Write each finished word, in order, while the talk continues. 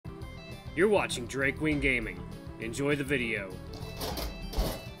You're watching Quinn Gaming. Enjoy the video.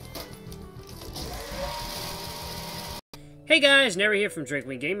 Hey guys, Nary here from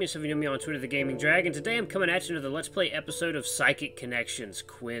Quinn Gaming. Some of you know me on Twitter, The Gaming Dragon. Today I'm coming at you with another Let's Play episode of Psychic Connections,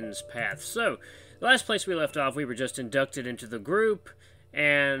 Quinn's Path. So, the last place we left off, we were just inducted into the group,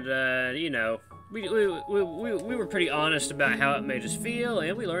 and, you know, we were pretty honest about how it made us feel,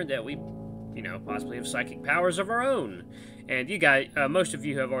 and we learned that we, you know, possibly have psychic powers of our own. And you guys, most of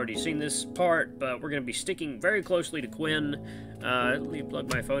you have already seen this part, but we're going to be sticking very closely to Quinn. Let me plug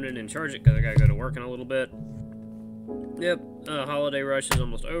my phone in and charge it, because I got to go to work in a little bit. Yep, holiday rush is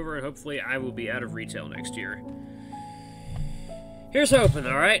almost over, and hopefully I will be out of retail next year. Here's hoping,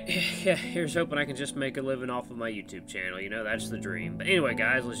 alright? Yeah, here's hoping I can just make a living off of my YouTube channel, you know, that's the dream. But anyway,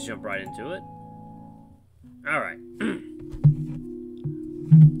 guys, let's jump right into it. Alright.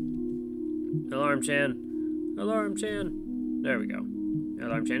 Alarm Chan. Alarm Chan. There we go.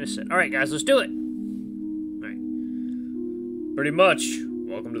 Alarm Chan is set. Alright, guys, let's do it! Alright. Pretty much.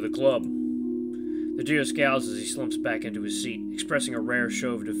 Welcome to the club. The deer scowls as he slumps back into his seat, expressing a rare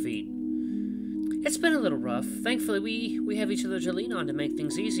show of defeat. It's been a little rough. Thankfully, we have each other to lean on to make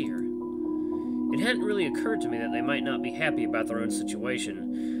things easier. It hadn't really occurred to me that they might not be happy about their own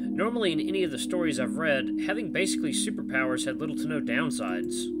situation. Normally, in any of the stories I've read, having basically superpowers had little to no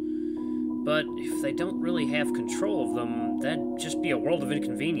downsides. But if they don't really have control of them, that'd just be a world of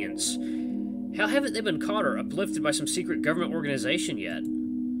inconvenience. How haven't they been caught or uplifted by some secret government organization yet?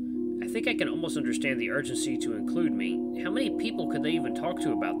 I think I can almost understand the urgency to include me. How many people could they even talk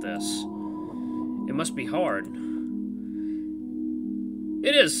to about this? It must be hard.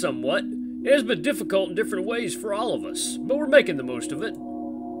 It is somewhat. It has been difficult in different ways for all of us, but we're making the most of it.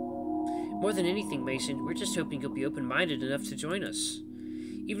 More than anything, Mason, we're just hoping you'll be open-minded enough to join us.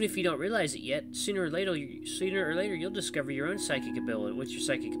 Even if you don't realize it yet, sooner or later you'll discover your own psychic ability, what your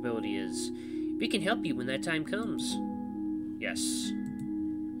psychic ability is. We can help you when that time comes. Yes.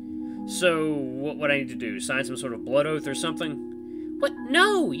 So, what would I need to do? Sign some sort of blood oath or something? What?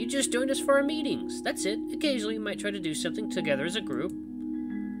 No! You just joined us for our meetings. That's it. Occasionally you might try to do something together as a group.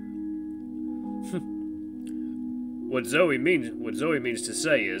 What Zoe means to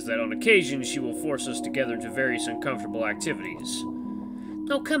say is that on occasion she will force us together into various uncomfortable activities.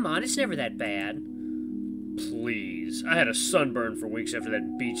 Oh, come on, it's never that bad. Please. I had a sunburn for weeks after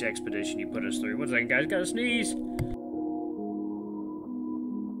that beach expedition you put us through. One second, guys. Gotta sneeze.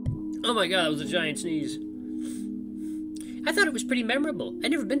 Oh my god, that was a giant sneeze. I thought it was pretty memorable.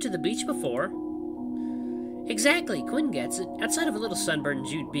 I'd never been to the beach before. Exactly, Quinn gets it. Outside of a little sunburn and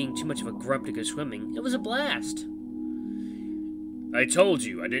Jude being too much of a grump to go swimming, it was a blast. I told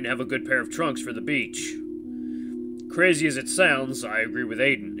you, I didn't have a good pair of trunks for the beach. Crazy as it sounds, I agree with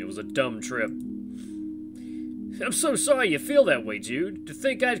Aiden. It was a dumb trip. I'm so sorry you feel that way, Jude. To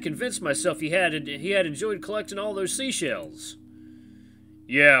think I'd convinced myself he had enjoyed collecting all those seashells.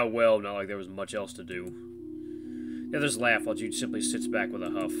 Yeah, well, not like there was much else to do. The others laugh while Jude simply sits back with a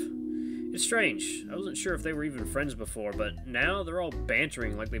huff. It's strange. I wasn't sure if they were even friends before, but now they're all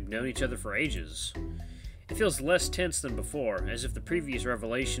bantering like they've known each other for ages. It feels less tense than before, as if the previous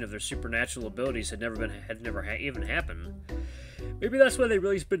revelation of their supernatural abilities had never even happened. Maybe that's why they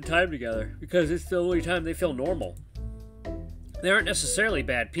really spend time together, because it's the only time they feel normal. They aren't necessarily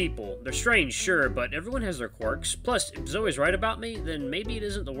bad people. They're strange, sure, but everyone has their quirks. Plus, if Zoe's right about me, then maybe it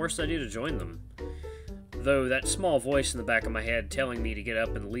isn't the worst idea to join them. Though that small voice in the back of my head telling me to get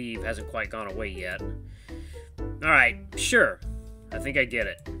up and leave hasn't quite gone away yet. Alright, sure. I think I get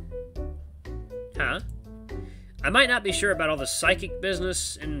it. Huh? I might not be sure about all the psychic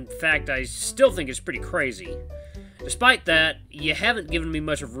business. In fact, I still think it's pretty crazy. Despite that, you haven't given me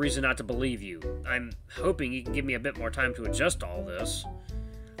much of a reason not to believe you. I'm hoping you can give me a bit more time to adjust to all this.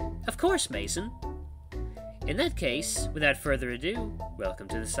 Of course, Mason. In that case, without further ado, welcome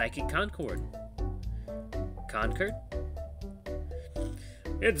to the Psychic Concord. Concord?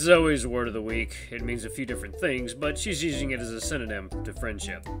 It's Zoe's word of the week. It means a few different things, but she's using it as a synonym to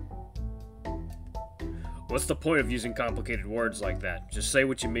friendship. What's the point of using complicated words like that? Just say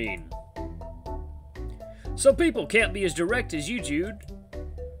what you mean. Some people can't be as direct as you, Jude.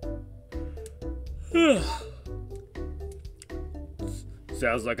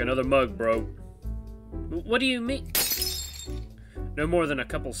 Sounds like another mug, bro. What do you mean? No more than a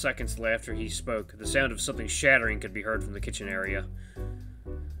couple seconds after he spoke, the sound of something shattering could be heard from the kitchen area.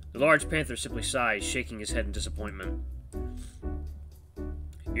 The large panther simply sighs, shaking his head in disappointment.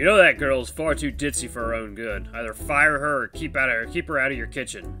 You know that girl's far too ditzy for her own good. Either fire her or keep her out of your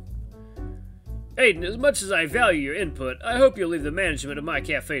kitchen. Aiden, as much as I value your input, I hope you'll leave the management of my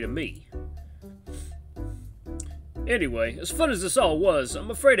cafe to me. Anyway, as fun as this all was, I'm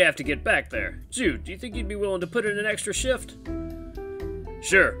afraid I have to get back there. Jude, do you think you'd be willing to put in an extra shift?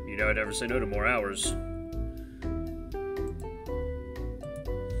 Sure, you know I'd never say no to more hours.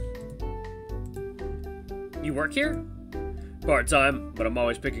 You work here? Part-time, but I'm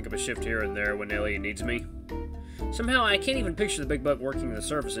always picking up a shift here and there when Elliot needs me. Somehow, I can't even picture the big bug working in the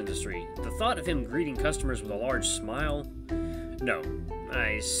service industry. The thought of him greeting customers with a large smile... No,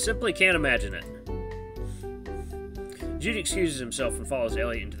 I simply can't imagine it. Jude excuses himself and follows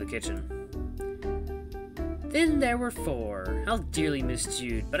Elliot into the kitchen. Then there were 4. I'll dearly miss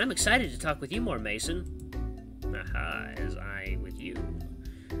Jude, but I'm excited to talk with you more, Mason. Aha, as I with you.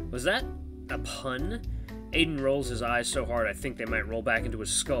 Was that a pun? Aiden rolls his eyes so hard I think they might roll back into his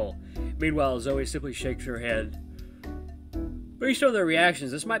skull. Meanwhile, Zoe simply shakes her head. Based on their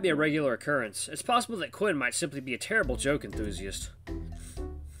reactions, this might be a regular occurrence. It's possible that Quinn might simply be a terrible joke enthusiast.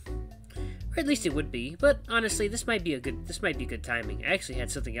 Or at least it would be, but honestly, this might be good timing. I actually had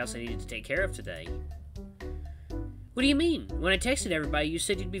something else I needed to take care of today. What do you mean? When I texted everybody, you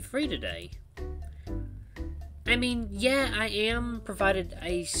said you'd be free today. I mean, yeah, I am, provided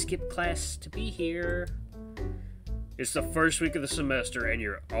I skip class to be here. It's the first week of the semester, and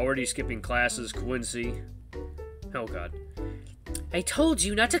you're already skipping classes, Quincy. Oh, God. I told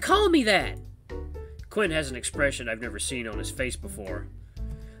you not to call me that! Quinn has an expression I've never seen on his face before.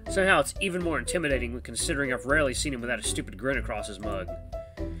 Somehow it's even more intimidating when considering I've rarely seen him without a stupid grin across his mug.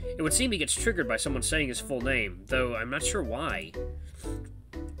 It would seem he gets triggered by someone saying his full name, though I'm not sure why.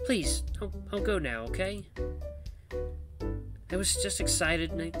 Please, I'll go now, okay? I was just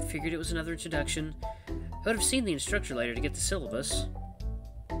excited, and I figured it was another introduction. I would have seen the instructor later to get the syllabus.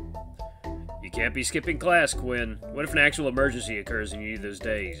 You can't be skipping class, Quinn. What if an actual emergency occurs and you need those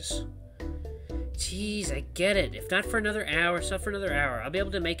days? Jeez, I get it. If not for another hour, it's not for another hour. I'll be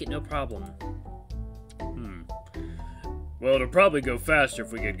able to make it, no problem. Well, it'll probably go faster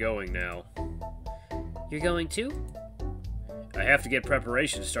if we get going now. You're going too? I have to get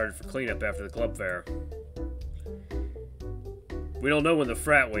preparations started for cleanup after the club fair. We don't know when the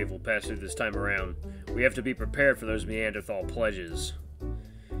frat wave will pass through this time around. We have to be prepared for those Neanderthal pledges.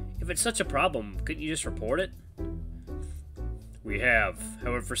 If it's such a problem, couldn't you just report it? We have.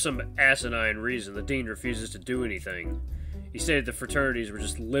 However, for some asinine reason, the dean refuses to do anything. He stated the fraternities were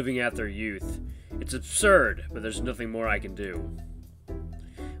just living out their youth. It's absurd, but there's nothing more I can do.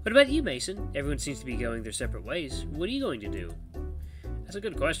 What about you, Mason? Everyone seems to be going their separate ways. What are you going to do? That's a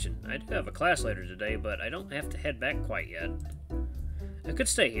good question. I do have a class later today, but I don't have to head back quite yet. I could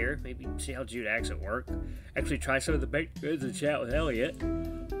stay here, maybe see how Jude acts at work. Actually try some of the baked goods and chat with Elliot.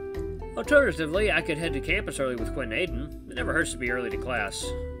 Alternatively, I could head to campus early with Quinn and Aiden. It never hurts to be early to class.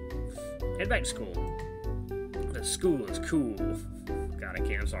 Head back to school. The school is cool. God, I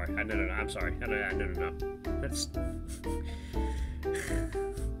can't. I'm sorry. No. I'm sorry. No. That's...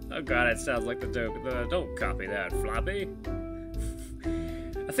 Oh God, that sounds like the joke. Don't copy that, Floppy.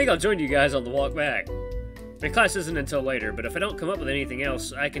 I think I'll join you guys on the walk back. My class isn't until later, but if I don't come up with anything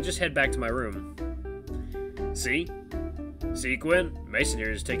else, I can just head back to my room. See? See, Quinn? Mason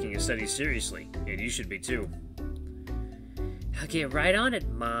here is taking his studies seriously, and you should be too. I'll get right on it,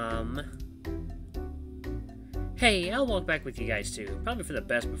 Mom. Hey, I'll walk back with you guys too. Probably for the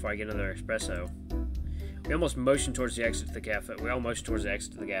best before I get another espresso. We almost motion towards the exit to the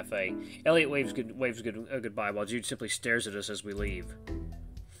cafe. Elliot waves goodbye while Jude simply stares at us as we leave.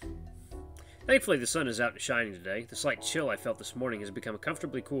 Thankfully, the sun is out and shining today. The slight chill I felt this morning has become a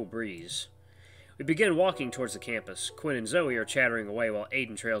comfortably cool breeze. We begin walking towards the campus. Quinn and Zoe are chattering away while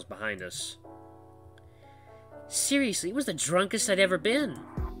Aiden trails behind us. Seriously, it was the drunkest I'd ever been.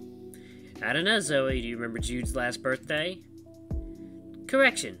 I don't know, Zoe. Do you remember Jude's last birthday?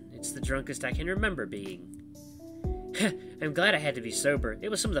 Correction. It's the drunkest I can remember being. I'm glad I had to be sober. It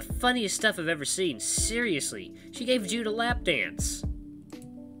was some of the funniest stuff I've ever seen. Seriously. She gave Jude a lap dance.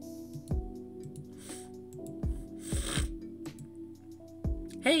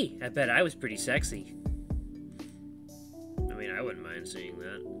 Hey, I bet I was pretty sexy. I mean, I wouldn't mind seeing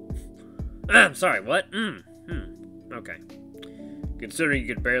that. I'm sorry, what? Okay. Considering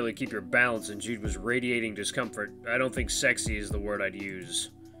you could barely keep your balance and Jude was radiating discomfort, I don't think sexy is the word I'd use.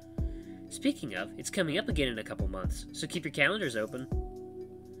 Speaking of, it's coming up again in a couple months, so keep your calendars open.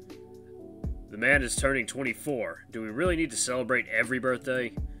 The man is turning 24. Do we really need to celebrate every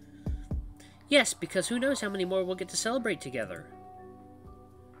birthday? Yes, because who knows how many more we'll get to celebrate together.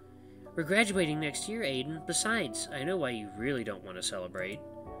 We're graduating next year, Aiden. Besides, I know why you really don't want to celebrate.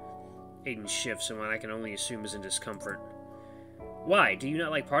 Aiden shifts in what I can only assume is in discomfort. Why? Do you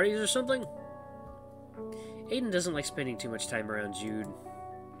not like parties or something? Aiden doesn't like spending too much time around Jude.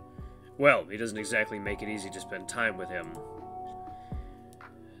 Well, he doesn't exactly make it easy to spend time with him.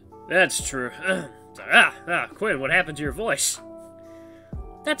 That's true. Quinn, what happened to your voice?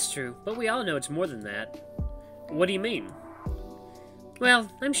 That's true, but we all know it's more than that. What do you mean?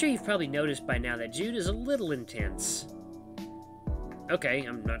 Well, I'm sure you've probably noticed by now that Jude is a little intense. Okay,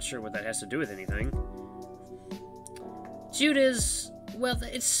 I'm not sure what that has to do with anything. Jude is... well,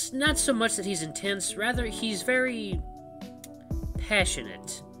 it's not so much that he's intense, rather he's very...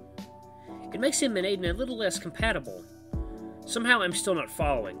 passionate. It makes him and Aiden a little less compatible. Somehow I'm still not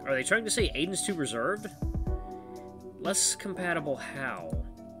following. Are they trying to say Aiden's too reserved? Less compatible how?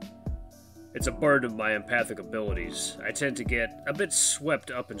 It's a burden of my empathic abilities. I tend to get a bit swept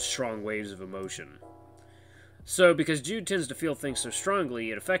up in strong waves of emotion. So, because Jude tends to feel things so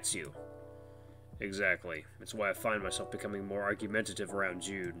strongly, it affects you. Exactly. It's why I find myself becoming more argumentative around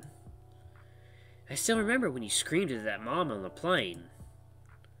Jude. I still remember when you screamed at that mom on the plane.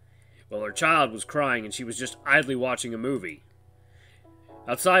 Well, her child was crying and she was just idly watching a movie.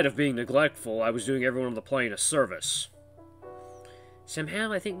 Outside of being neglectful, I was doing everyone on the plane a service.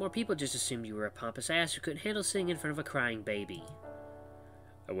 Somehow, I think more people just assumed you were a pompous ass who couldn't handle sitting in front of a crying baby.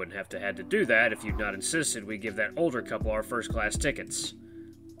 I wouldn't have had to do that if you'd not insisted we give that older couple our first-class tickets.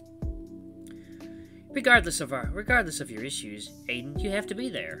 Regardless of your issues, Aiden, you have to be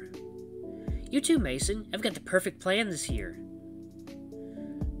there. You too, Mason. I've got the perfect plan this year.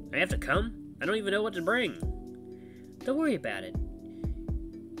 I have to come? I don't even know what to bring. Don't worry about it.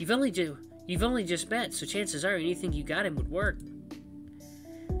 You've only just met, so chances are anything you got him would work.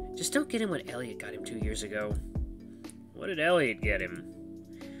 Just don't get him what Elliot got him 2 years ago. What did Elliot get him?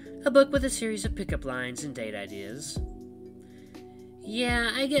 A book with a series of pickup lines and date ideas.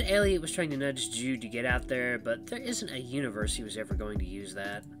 Yeah, I get Elliot was trying to nudge Jude to get out there, but there isn't a universe he was ever going to use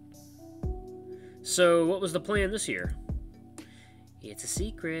that. So, what was the plan this year? It's a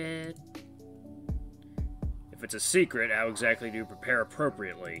secret. If it's a secret, how exactly do you prepare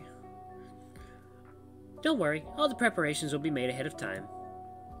appropriately? Don't worry, all the preparations will be made ahead of time.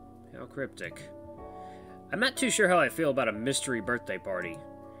 How cryptic. I'm not too sure how I feel about a mystery birthday party.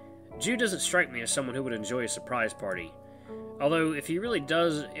 Jude doesn't strike me as someone who would enjoy a surprise party. Although, if he really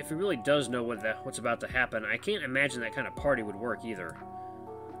does know what's about to happen, I can't imagine that kind of party would work either.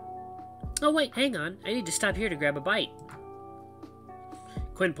 Oh wait, hang on. I need to stop here to grab a bite.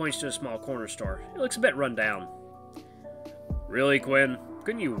 Quinn points to a small corner store. It looks a bit run down. Really, Quinn?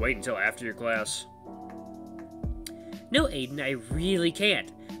 Couldn't you wait until after your class? No, Aiden, I really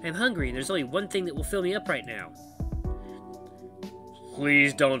can't. I'm hungry and there's only one thing that will fill me up right now.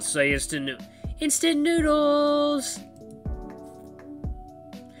 Please don't say Instant noodles!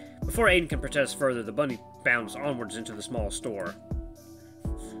 Before Aiden can protest further, the bunny bounds onwards into the small store.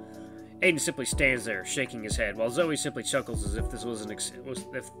 Aiden simply stands there, shaking his head, while Zoe simply chuckles as if this was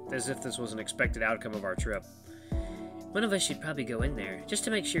an expected outcome of our trip. One of us should probably go in there, just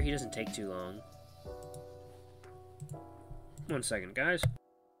to make sure he doesn't take too long. 1 second, guys.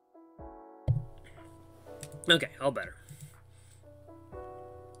 Okay, all better.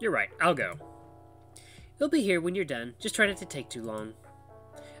 You're right, I'll go. We'll be here when you're done. Just try not to take too long.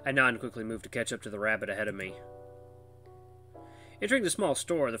 I nod and quickly move to catch up to the rabbit ahead of me. Entering the small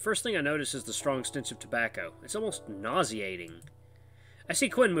store, the first thing I notice is the strong stench of tobacco. It's almost nauseating. I see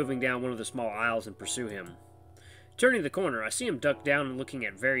Quinn moving down one of the small aisles and pursue him. Turning the corner, I see him duck down and looking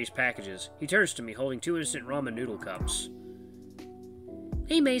at various packages. He turns to me, holding 2 instant ramen noodle cups.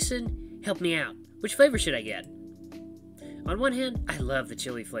 Hey Mason, help me out. Which flavor should I get? On one hand, I love the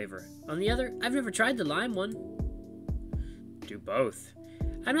chili flavor. On the other, I've never tried the lime one. Do both.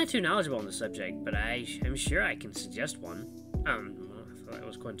 I'm not too knowledgeable on the subject, but I'm sure I can suggest one. I thought that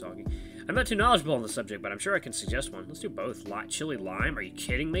was Quinn talking. I'm not too knowledgeable on the subject, but I'm sure I can suggest one. Let's do both. Chili lime? Are you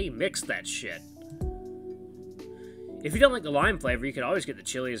kidding me? Mix that shit. If you don't like the lime flavor, you could always get the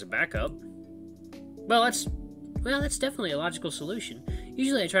chili as a backup. Well, that's definitely a logical solution.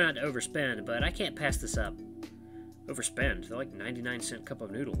 Usually I try not to overspend, but I can't pass this up. Overspend? They're like 99-cent cup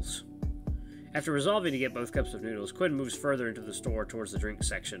of noodles. After resolving to get both cups of noodles, Quinn moves further into the store towards the drink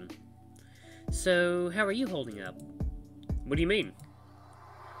section. So, how are you holding up? What do you mean?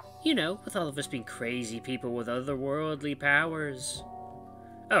 You know, with all of us being crazy people with otherworldly powers.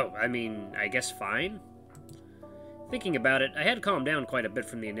 Oh, I guess fine. Thinking about it, I had calmed down quite a bit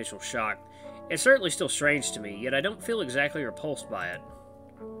from the initial shock. It's certainly still strange to me, yet I don't feel exactly repulsed by it.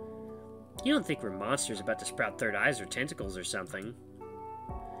 You don't think we're monsters about to sprout third eyes or tentacles or something?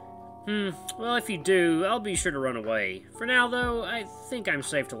 Well, if you do, I'll be sure to run away. For now, though, I think I'm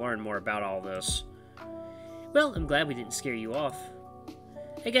safe to learn more about all this. Well, I'm glad we didn't scare you off.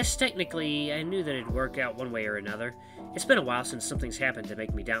 I guess technically I knew that it'd work out one way or another. It's been a while since something's happened to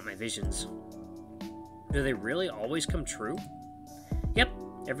make me doubt my visions. Do they really always come true? Yep,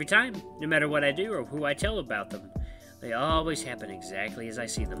 every time, no matter what I do or who I tell about them. They always happen exactly as I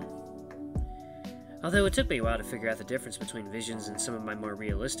see them. Although it took me a while to figure out the difference between visions and some of my more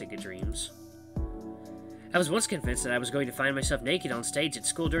realistic dreams. I was once convinced that I was going to find myself naked on stage at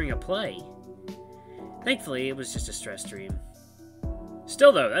school during a play. Thankfully, it was just a stress dream.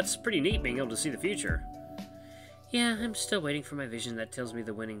 Still though, that's pretty neat being able to see the future. Yeah, I'm still waiting for my vision that tells me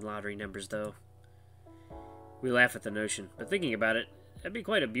the winning lottery numbers, though. We laugh at the notion, but thinking about it, that'd be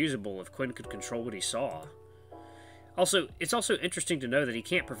quite abusable if Quinn could control what he saw. Also, it's also interesting to know that he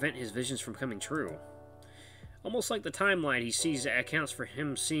can't prevent his visions from coming true. Almost like the timeline he sees accounts for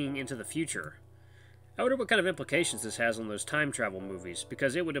him seeing into the future. I wonder what kind of implications this has on those time travel movies,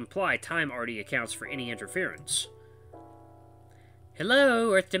 because it would imply time already accounts for any interference.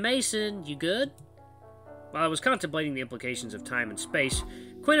 Hello, Earth to Mason, you good? While I was contemplating the implications of time and space,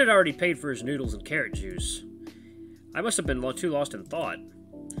 Quinn had already paid for his noodles and carrot juice. I must have been too lost in thought.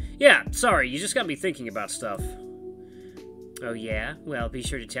 Yeah, sorry, you just got me thinking about stuff. Oh yeah? Well, be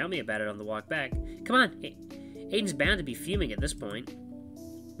sure to tell me about it on the walk back. Come on, Aiden's bound to be fuming at this point.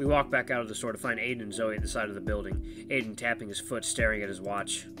 We walk back out of the store to find Aiden and Zoe at the side of the building, Aiden tapping his foot, staring at his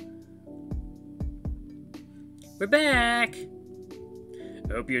watch. We're back!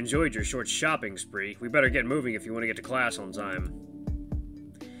 I hope you enjoyed your short shopping spree. We better get moving if you want to get to class on time.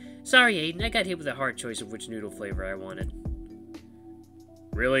 Sorry, Aiden, I got hit with a hard choice of which noodle flavor I wanted.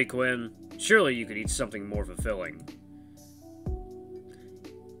 Really, Quinn? Surely you could eat something more fulfilling.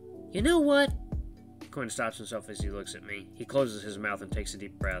 You know what? Quinn stops himself as he looks at me. He closes his mouth and takes a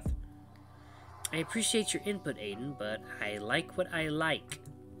deep breath. I appreciate your input, Aiden, but I like what I like.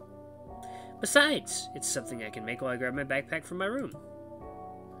 Besides, it's something I can make while I grab my backpack from my room.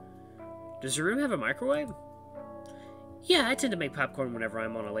 Does your room have a microwave? Yeah, I tend to make popcorn whenever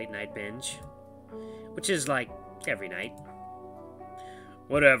I'm on a late night binge. Which is like every night.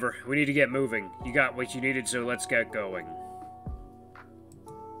 Whatever, we need to get moving. You got what you needed, so let's get going.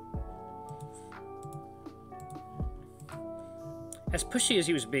 As pushy as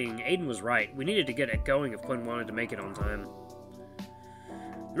he was being, Aiden was right. We needed to get it going if Quinn wanted to make it on time.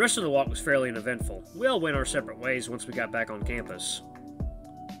 The rest of the walk was fairly uneventful. We all went our separate ways once we got back on campus.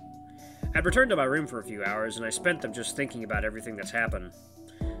 I'd returned to my room for a few hours, and I spent them just thinking about everything that's happened.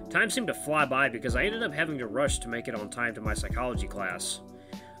 Time seemed to fly by because I ended up having to rush to make it on time to my psychology class.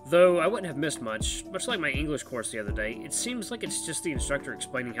 Though I wouldn't have missed much like my English course the other day, it seems like it's just the instructor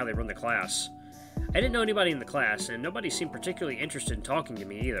explaining how they run the class. I didn't know anybody in the class, and nobody seemed particularly interested in talking to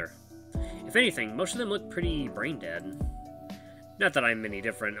me either. If anything, most of them looked pretty brain dead. Not that I'm any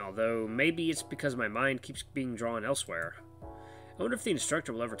different, although maybe it's because my mind keeps being drawn elsewhere. I wonder if the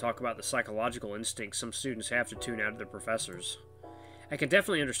instructor will ever talk about the psychological instincts some students have to tune out of their professors. I can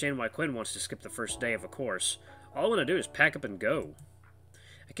definitely understand why Quinn wants to skip the first day of a course. All I want to do is pack up and go.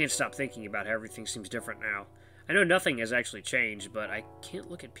 I can't stop thinking about how everything seems different now. I know nothing has actually changed, but I can't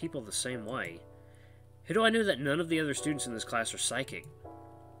look at people the same way. How do I know that none of the other students in this class are psychic?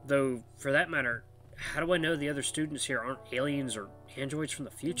 Though, for that matter, how do I know the other students here aren't aliens or androids from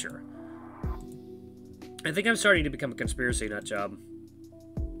the future? I think I'm starting to become a conspiracy nut job.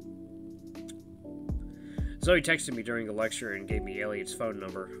 Zoe texted me during the lecture and gave me Elliot's phone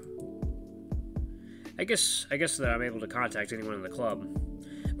number. I guess that I'm able to contact anyone in the club.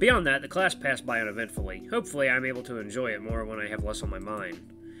 Beyond that, the class passed by uneventfully. Hopefully, I'm able to enjoy it more when I have less on my mind.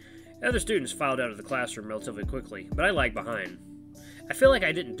 The other students filed out of the classroom relatively quickly, but I lagged behind. I feel like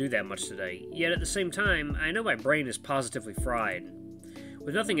I didn't do that much today, yet at the same time, I know my brain is positively fried.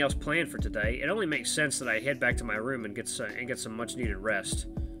 With nothing else planned for today, it only makes sense that I head back to my room and get some much-needed rest.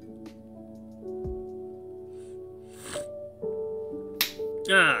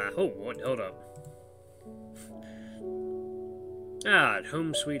 Hold up.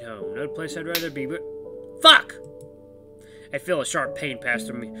 Home sweet home. No place I'd rather be, but... Fuck! I feel a sharp pain pass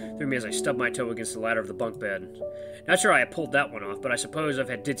through me as I stub my toe against the ladder of the bunk bed. Not sure I pulled that one off, but I suppose I've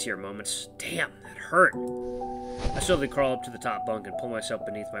had ditzier moments. Damn, that hurt. I slowly crawl up to the top bunk and pull myself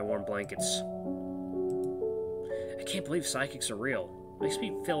beneath my warm blankets. I can't believe psychics are real. It makes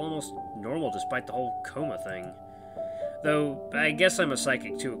me feel almost normal despite the whole coma thing. Though, I guess I'm a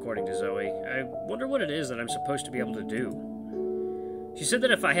psychic too, according to Zoe. I wonder what it is that I'm supposed to be able to do. She said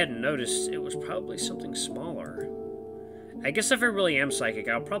that if I hadn't noticed, it was probably something smaller. I guess if I really am psychic,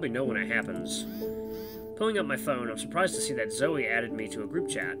 I'll probably know when it happens. Pulling up my phone, I'm surprised to see that Zoe added me to a group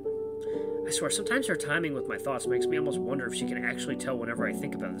chat. I swear, sometimes her timing with my thoughts makes me almost wonder if she can actually tell whenever I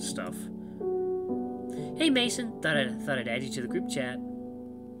think about this stuff. Hey Mason, thought I'd add you to the group chat.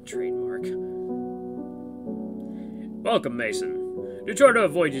 Trademark. Welcome, Mason. Do try to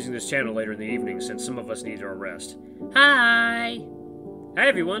avoid using this channel later in the evening since some of us need our rest. Hi! Hi,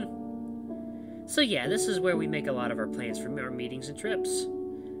 everyone. So yeah, this is where we make a lot of our plans for our meetings and trips.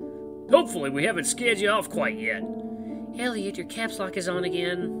 Hopefully we haven't scared you off quite yet. Elliot, your caps lock is on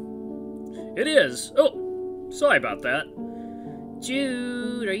again. It is. Oh, sorry about that.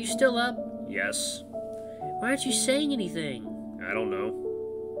 Jude, are you still up? Yes. Why aren't you saying anything? I don't know.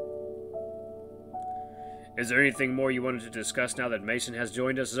 Is there anything more you wanted to discuss now that Mason has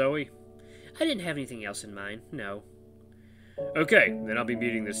joined us, Zoe? I didn't have anything else in mind, no. Okay, then I'll be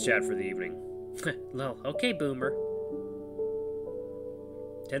muting this chat for the evening. Well, okay, Boomer.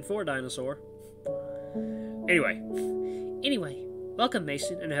 10-4, dinosaur. Anyway, welcome,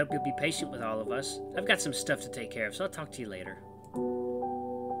 Mason, and I hope you'll be patient with all of us. I've got some stuff to take care of, so I'll talk to you later.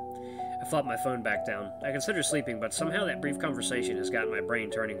 I flopped my phone back down. I considered sleeping, but somehow that brief conversation has gotten my brain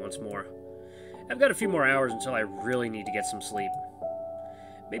turning once more. I've got a few more hours until I really need to get some sleep.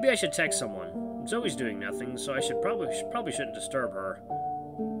 Maybe I should text someone. Zoe's doing nothing, so I probably shouldn't disturb her.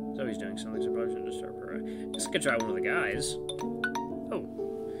 Zoe's doing something, so I probably shouldn't disturb her. I guess I could try one of the guys. Oh.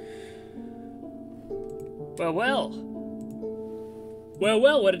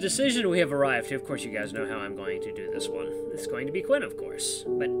 Well, what a decision we have arrived to. Of course, you guys know how I'm going to do this one. It's going to be Quinn, of course.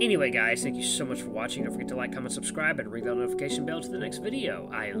 But anyway, guys, thank you so much for watching. Don't forget to like, comment, subscribe, and ring that notification bell to the next video.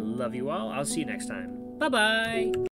 I love you all. I'll see you next time. Bye-bye.